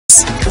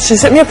She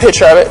sent me a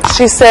picture of it.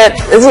 She said,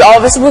 all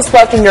this was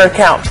left in your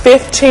account,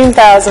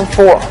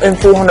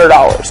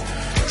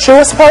 $15,400. She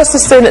was supposed to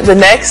send it the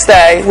next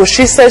day. Well,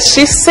 she says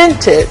she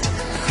sent it.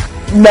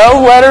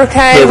 No letter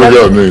came.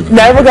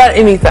 Never got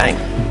anything.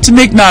 To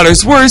make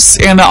matters worse,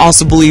 Anna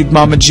also believed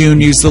Mama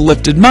June used the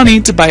lifted money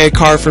to buy a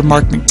car for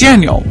Mark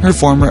McDaniel, her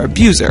former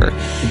abuser.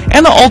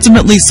 Anna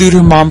ultimately sued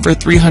her mom for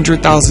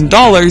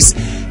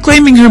 $300,000,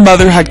 claiming her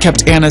mother had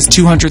kept Anna's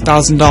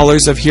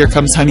 $200,000 of Here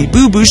Comes Honey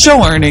Boo Boo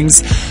show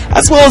earnings,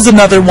 as well as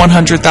another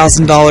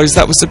 $100,000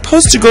 that was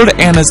supposed to go to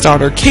Anna's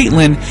daughter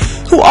Caitlin,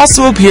 who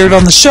also appeared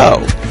on the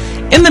show.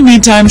 In the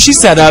meantime, she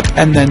set up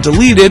and then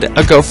deleted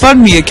a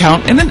GoFundMe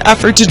account in an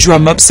effort to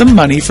drum up some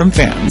money from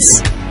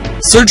fans.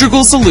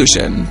 Surgical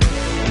solution.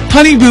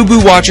 Honey Boo Boo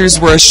watchers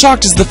were as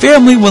shocked as the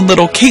family when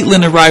little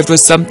Caitlin arrived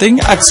with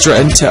something extra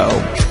in tow.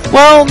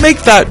 Well,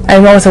 make that.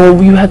 And Mama said,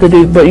 well, you have to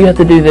do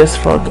this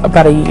for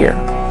about a year.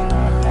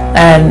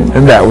 And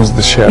that was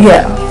the show.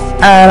 Yeah.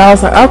 And I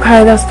was like,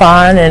 okay, that's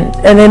fine. And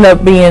it ended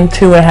up being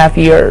 2.5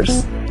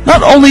 years.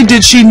 Not only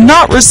did she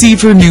not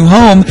receive her new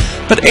home,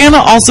 but Anna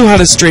also had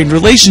a strained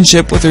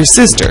relationship with her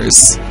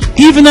sisters,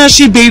 even as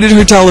she baited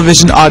her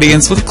television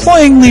audience with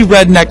cloyingly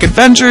redneck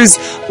adventures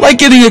like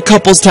getting a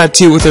couple's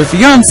tattoo with her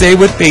fiancé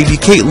with baby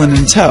Caitlin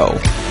in tow.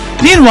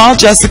 Meanwhile,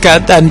 Jessica,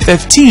 then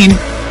 15,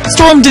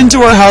 stormed into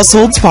her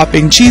households,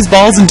 popping cheese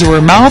balls into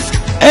her mouth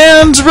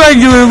and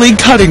regularly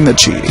cutting the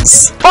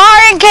cheese.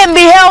 Lauryn can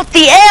be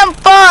healthy and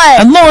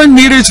fun! And Lauryn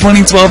made her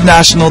 2012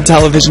 national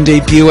television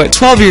debut at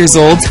 12 years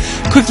old,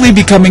 quickly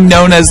becoming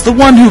known as the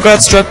one who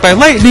got struck by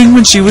lightning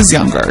when she was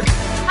younger.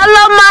 I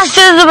love my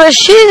sister, but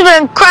she's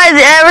been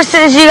crazy ever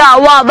since she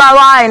got whopped by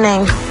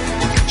lightning.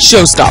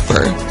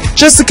 Showstopper.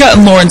 Jessica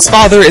and Lauryn's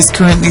father is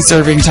currently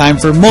serving time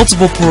for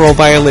multiple parole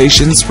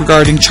violations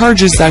regarding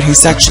charges that he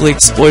sexually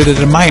exploited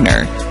a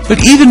minor.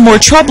 But even more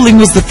troubling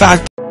was the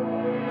fact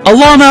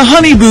Alana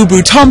Honey Boo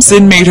Boo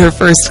Thompson made her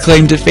first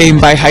claim to fame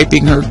by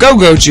hyping her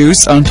go-go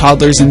juice on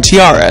Toddlers and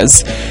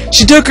Tiaras.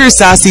 She took her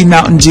sassy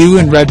Mountain Dew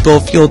and Red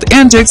Bull-fueled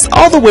antics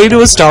all the way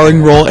to a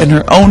starring role in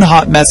her own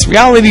hot mess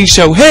reality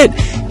show hit,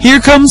 Here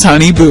Comes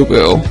Honey Boo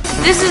Boo.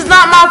 This is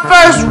not my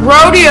first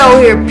rodeo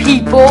here,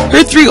 people.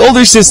 Her three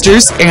older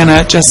sisters,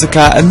 Anna,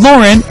 Jessica, and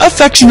Lauryn,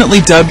 affectionately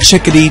dubbed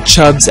Chickadee,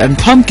 Chubbs, and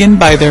Pumpkin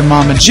by their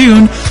Mama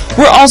June,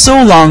 were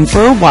also along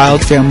for a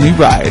wild family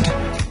ride.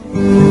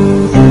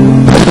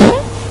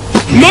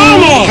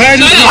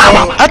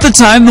 At the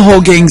time, the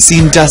whole gang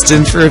seemed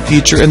destined for a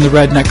future in the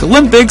Redneck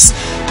Olympics,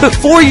 but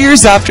 4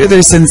 years after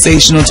their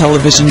sensational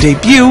television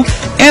debut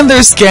and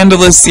their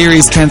scandalous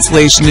series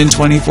cancellation in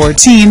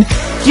 2014,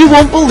 you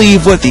won't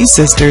believe what these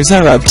sisters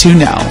are up to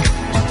now.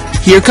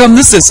 Here come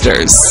the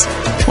sisters.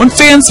 When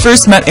fans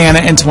first met Anna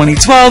in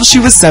 2012, she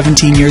was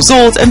 17 years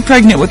old and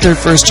pregnant with their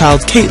first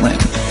child, Caitlin.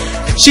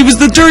 She was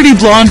the dirty,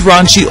 blonde,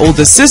 raunchy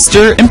oldest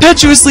sister,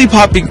 impetuously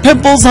popping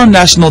pimples on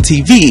national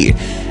TV.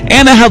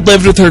 Anna had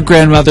lived with her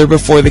grandmother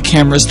before the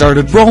camera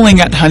started rolling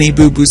at Honey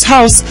Boo Boo's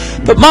house,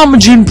 but Mama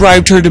June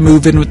bribed her to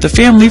move in with the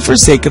family for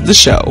sake of the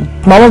show.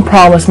 Mama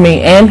promised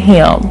me and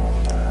him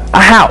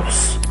a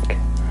house.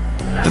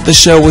 That the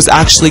show was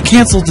actually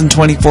canceled in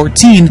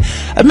 2014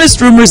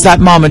 amidst rumors that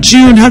Mama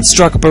June had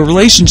struck up a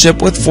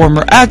relationship with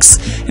former ex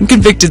and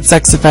convicted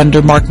sex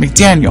offender Mark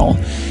McDaniel.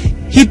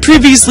 He'd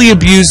previously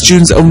abused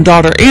June's own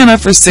daughter Anna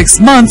for 6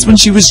 months when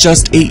she was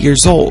just 8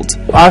 years old.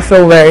 I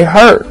feel very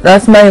hurt.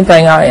 That's the main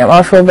thing I am.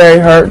 I feel very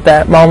hurt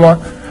that Mama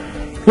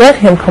let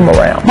him come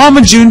around.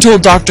 Mama June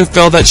told Dr.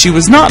 Phil that she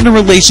was not in a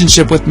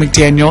relationship with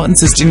McDaniel,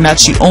 insisting that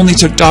she only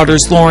took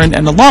daughters Lauryn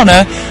and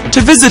Alana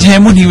to visit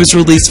him when he was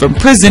released from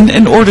prison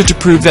in order to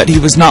prove that he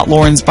was not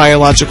Lauryn's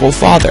biological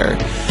father.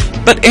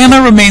 But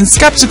Anna remained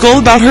skeptical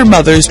about her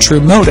mother's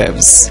true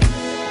motives.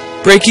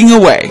 Breaking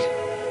away.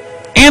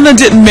 Anna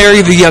didn't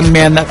marry the young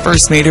man that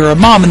first made her a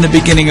mom in the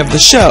beginning of the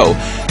show,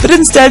 but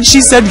instead she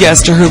said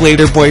yes to her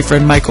later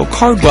boyfriend Michael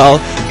Cardwell,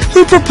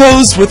 who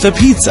proposed with a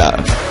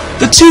pizza.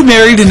 The two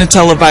married in a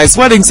televised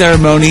wedding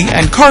ceremony,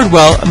 and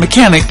Cardwell, a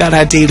mechanic that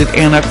had dated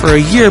Anna for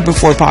a year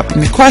before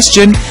popping the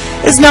question,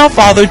 is now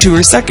father to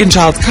her second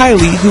child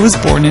Kylie, who was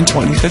born in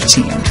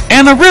 2015.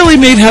 Anna really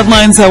made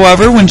headlines,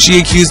 however, when she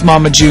accused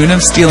Mama June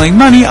of stealing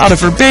money out of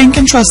her bank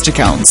and trust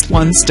accounts,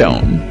 one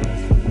stone.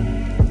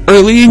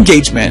 Early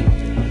engagement.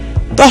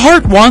 The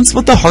heart wants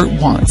what the heart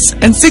wants,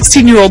 and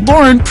 16-year-old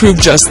Lauryn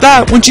proved just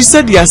that when she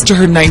said yes to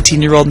her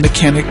 19-year-old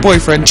mechanic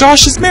boyfriend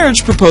Josh's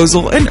marriage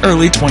proposal in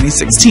early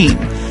 2016.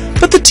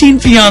 But the teen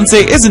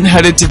fiancé isn't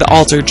headed to the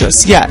altar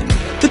just yet.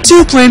 The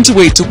two plan to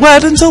wait to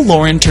wed until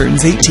Lauryn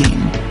turns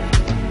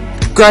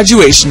 18.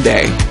 Graduation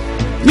day.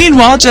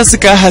 Meanwhile,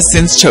 Jessica has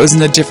since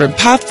chosen a different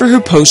path for her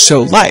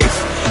post-show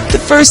life. The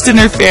first in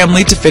her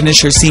family to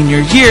finish her senior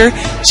year,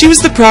 she was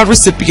the proud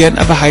recipient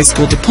of a high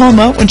school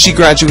diploma when she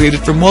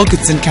graduated from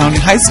Wilkinson County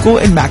High School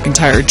in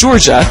McIntyre,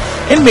 Georgia,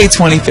 in May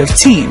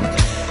 2015.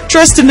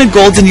 Dressed in a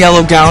gold and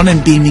yellow gown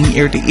and beaming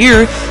ear to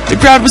ear, the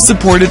crowd was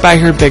supported by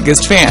her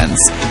biggest fans,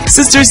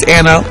 sisters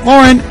Anna,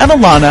 Lauryn, and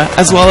Alana,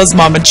 as well as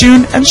Mama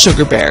June and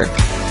Sugar Bear.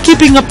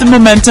 Keeping up the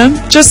momentum,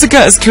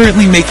 Jessica is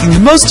currently making the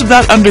most of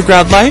that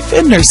undergrad life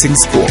in nursing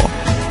school.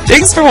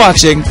 Thanks for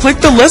watching. Click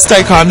the list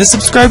icon to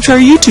subscribe to our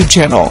YouTube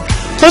channel.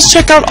 Plus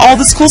check out all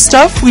this cool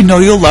stuff we know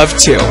you'll love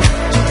too.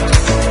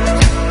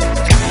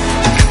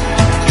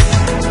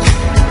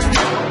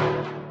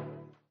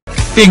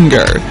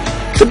 Finger.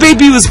 The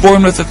baby was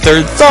born with a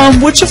third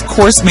thumb, which of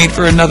course made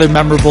for another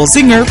memorable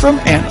zinger from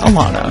Aunt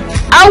Alana.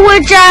 I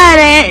wish I had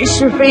an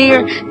extra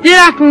finger,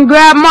 then I can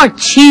grab my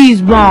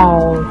cheese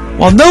ball.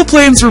 While no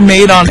plans were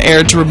made on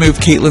air to remove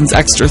Caitlin's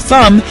extra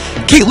thumb,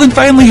 Caitlin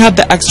finally had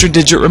the extra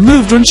digit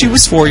removed when she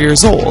was 4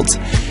 years old.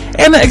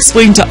 Anna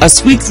explained to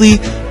Us Weekly,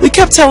 "We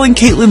kept telling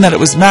Caitlin that it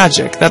was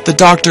magic, that the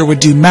doctor would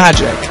do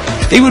magic.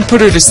 They would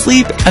put her to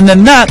sleep, and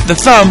then the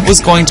thumb was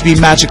going to be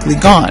magically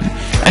gone.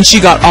 And she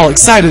got all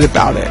excited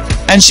about it.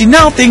 And she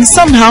now thinks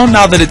somehow,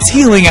 now that it's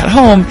healing at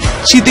home,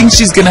 she thinks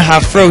she's gonna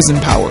have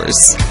frozen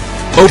powers."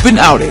 Open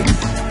outing.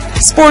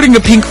 Sporting a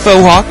pink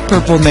faux hawk,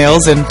 purple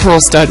nails, and pearl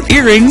stud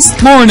earrings,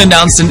 Lauryn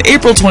announced in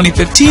April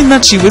 2015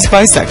 that she was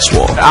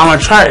bisexual. I'm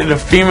attracted to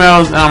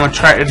females and I'm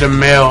attracted to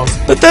males.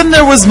 But then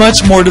there was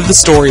much more to the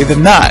story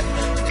than that.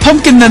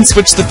 Pumpkin then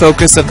switched the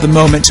focus of the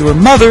moment to her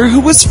mother, who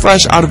was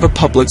fresh out of a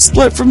public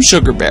split from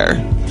Sugar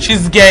Bear.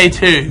 She's gay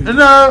too.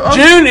 No,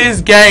 June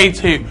is gay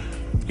too.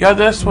 Yeah,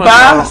 that's what.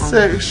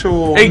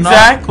 Bisexual.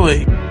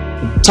 Exactly.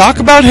 Talk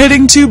about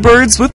hitting two birds with